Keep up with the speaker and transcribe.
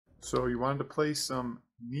So you wanted to play some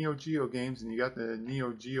Neo Geo games and you got the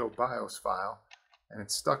Neo Geo Bios file and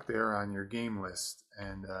it's stuck there on your game list,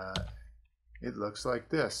 and it looks like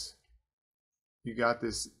this. You got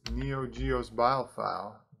this Neo Geo's Bios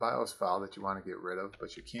file that you want to get rid of,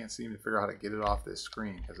 but you can't seem to figure out how to get it off this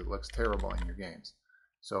screen because it looks terrible in your games.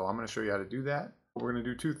 So I'm going to show you how to do that. We're going to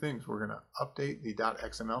do two things. We're going to update the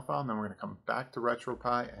 .xml file, and then we're going to come back to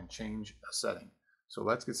RetroPie and change a setting. So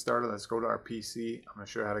let's get started. Let's go to our PC. I'm going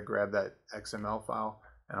to show you how to grab that XML file,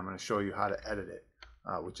 and I'm going to show you how to edit it,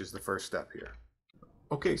 which is the first step here.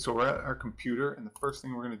 Okay, so we're at our computer, and the first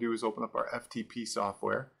thing we're going to do is open up our FTP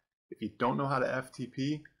software. If you don't know how to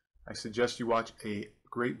FTP, I suggest you watch a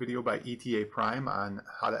great video by ETA Prime on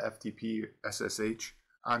how to FTP SSH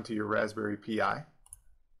onto your Raspberry Pi.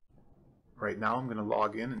 Right now I'm going to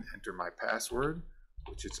log in and enter my password,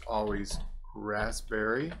 which is always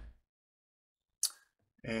Raspberry.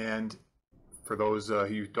 And for those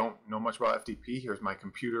who don't know much about FTP, here's my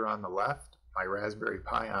computer on the left, my Raspberry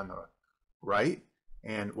Pi on the right.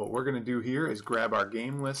 And what we're going to do here is grab our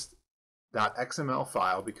gamelist.xml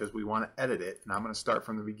file because we want to edit it. And I'm going to start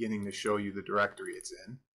from the beginning to show you the directory it's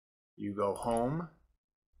in. You go Home,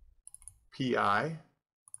 PI,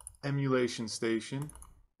 Emulation Station,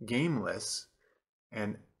 Game Lists,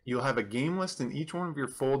 and you'll have a game list in each one of your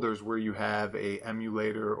folders where you have a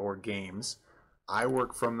emulator or games. I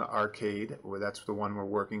work from the arcade, where that's the one we're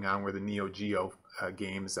working on, where the Neo Geo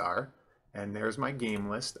games are. And there's my game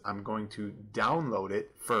list. I'm going to download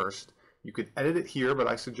it first. You could edit it here, but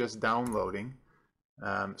I suggest downloading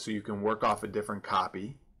so you can work off a different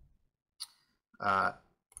copy. I'm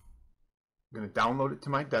going to download it to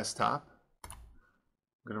my desktop.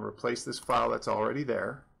 I'm going to replace this file that's already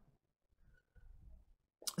there.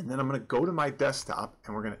 And then I'm going to go to my desktop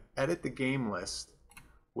and we're going to edit the game list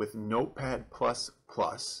with Notepad++.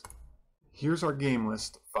 Here's our game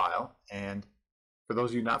list file, and for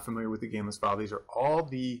those of you not familiar with the game list file, these are all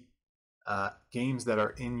the games that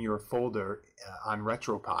are in your folder on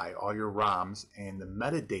RetroPie, all your ROMs and the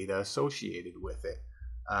metadata associated with it.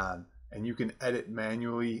 And you can edit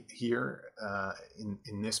manually here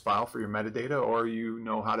in this file for your metadata, or you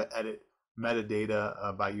know how to edit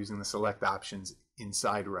metadata by using the select options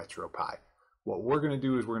inside RetroPie. What we're going to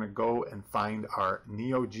do is we're going to go and find our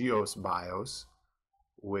Neo Geo Bios,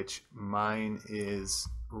 which mine is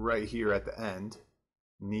right here at the end,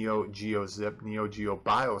 Neo Geo zip, Neo Geo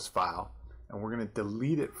Bios file, and we're going to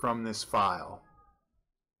delete it from this file.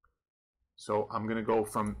 So I'm going to go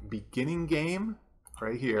from beginning game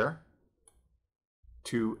right here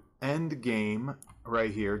to end game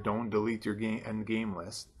right here. Don't delete your end game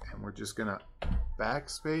list, and we're just going to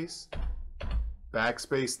backspace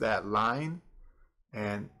that line.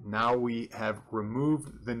 And now we have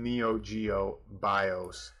removed the Neo Geo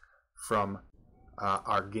Bios from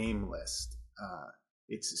our game list.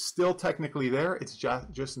 It's still technically there, it's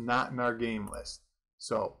just not in our game list.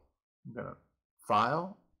 So I'm going to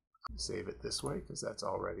File, save it this way because that's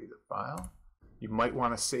already the file. You might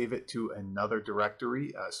want to save it to another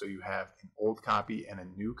directory so you have an old copy and a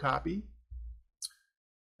new copy.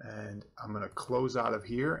 And I'm going to close out of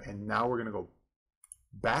here, and now we're going to go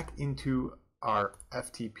back into our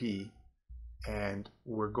FTP, and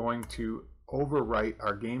we're going to overwrite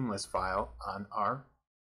our game list file on our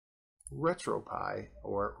RetroPie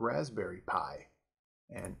or Raspberry Pi.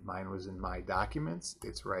 And mine was in my documents.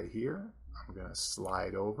 It's right here. I'm going to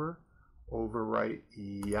slide over, overwrite,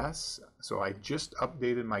 yes. So I just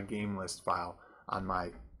updated my game list file on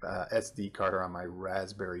my SD card or on my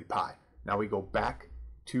Raspberry Pi. Now we go back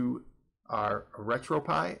to our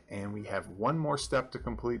RetroPie, and we have one more step to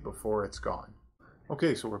complete before it's gone.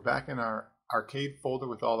 Okay, so we're back in our arcade folder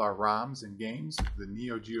with all our ROMs and games. The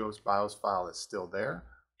Neo Geo's Bios file is still there.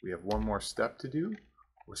 We have one more step to do.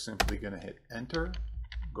 We're simply going to hit enter,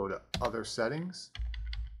 go to other settings.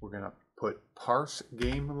 We're going to put parse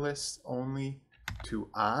game lists only to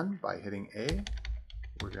on by hitting A.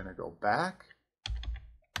 We're going to go back.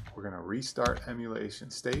 We're going to restart Emulation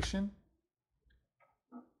Station.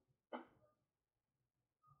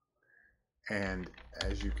 And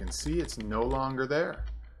as you can see, it's no longer there.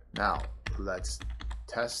 Now let's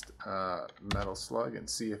test Metal Slug and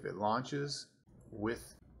see if it launches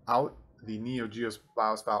without the Neo Geo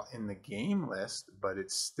Bios file in the game list, but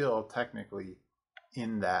it's still technically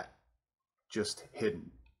in that, just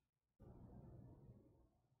hidden.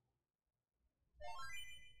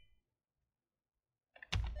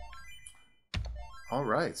 All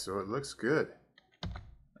right, so it looks good.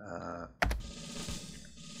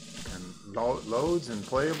 Loads and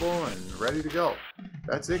playable and ready to go.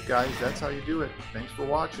 That's it, guys. That's how you do it. Thanks for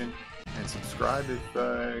watching, and subscribe if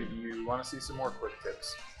you want to see some more quick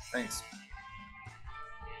tips. Thanks.